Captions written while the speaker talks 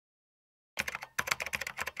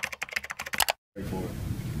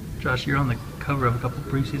Josh, you're on the cover of a couple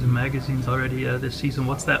preseason magazines already this season.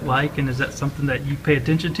 What's that like, and is that something that you pay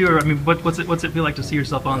attention to, or I mean, what's it feel like to see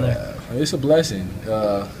yourself on there? It's a blessing.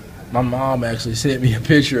 My mom actually sent me a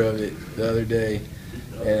picture of it the other day,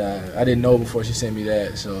 and I didn't know before she sent me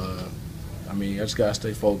that. So, I mean, I just gotta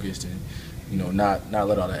stay focused and not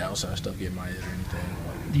let all the outside stuff get in my head or anything.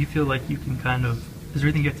 Do you feel like you can kind of? Is there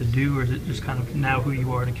anything you have to do, or is it just kind of now who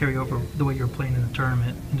you are to carry over the way you're playing in the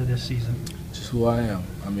tournament into this season? Just who I am.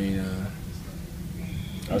 I mean,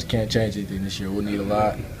 I just can't change anything this year. We'll need a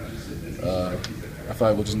lot. I feel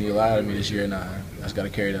like we'll just need a lot out of me this year, and I just got to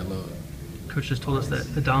carry that load. Coach just told us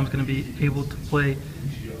that the Dom's going to be able to play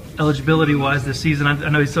eligibility-wise this season. I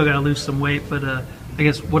know he's still got to lose some weight, but I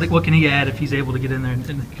guess what can he add if he's able to get in there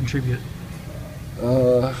and contribute?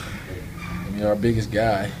 I mean, our biggest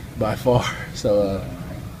guy by far. So,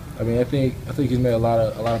 I mean, I think he's made a lot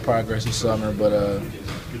of progress this summer, but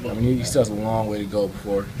I mean, he still has a long way to go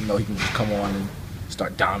before he can just come on and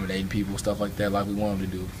start dominating people, stuff like that, like we want him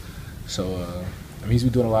to do. So, I mean, he's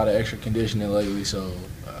been doing a lot of extra conditioning lately, so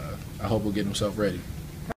I hope he'll get himself ready.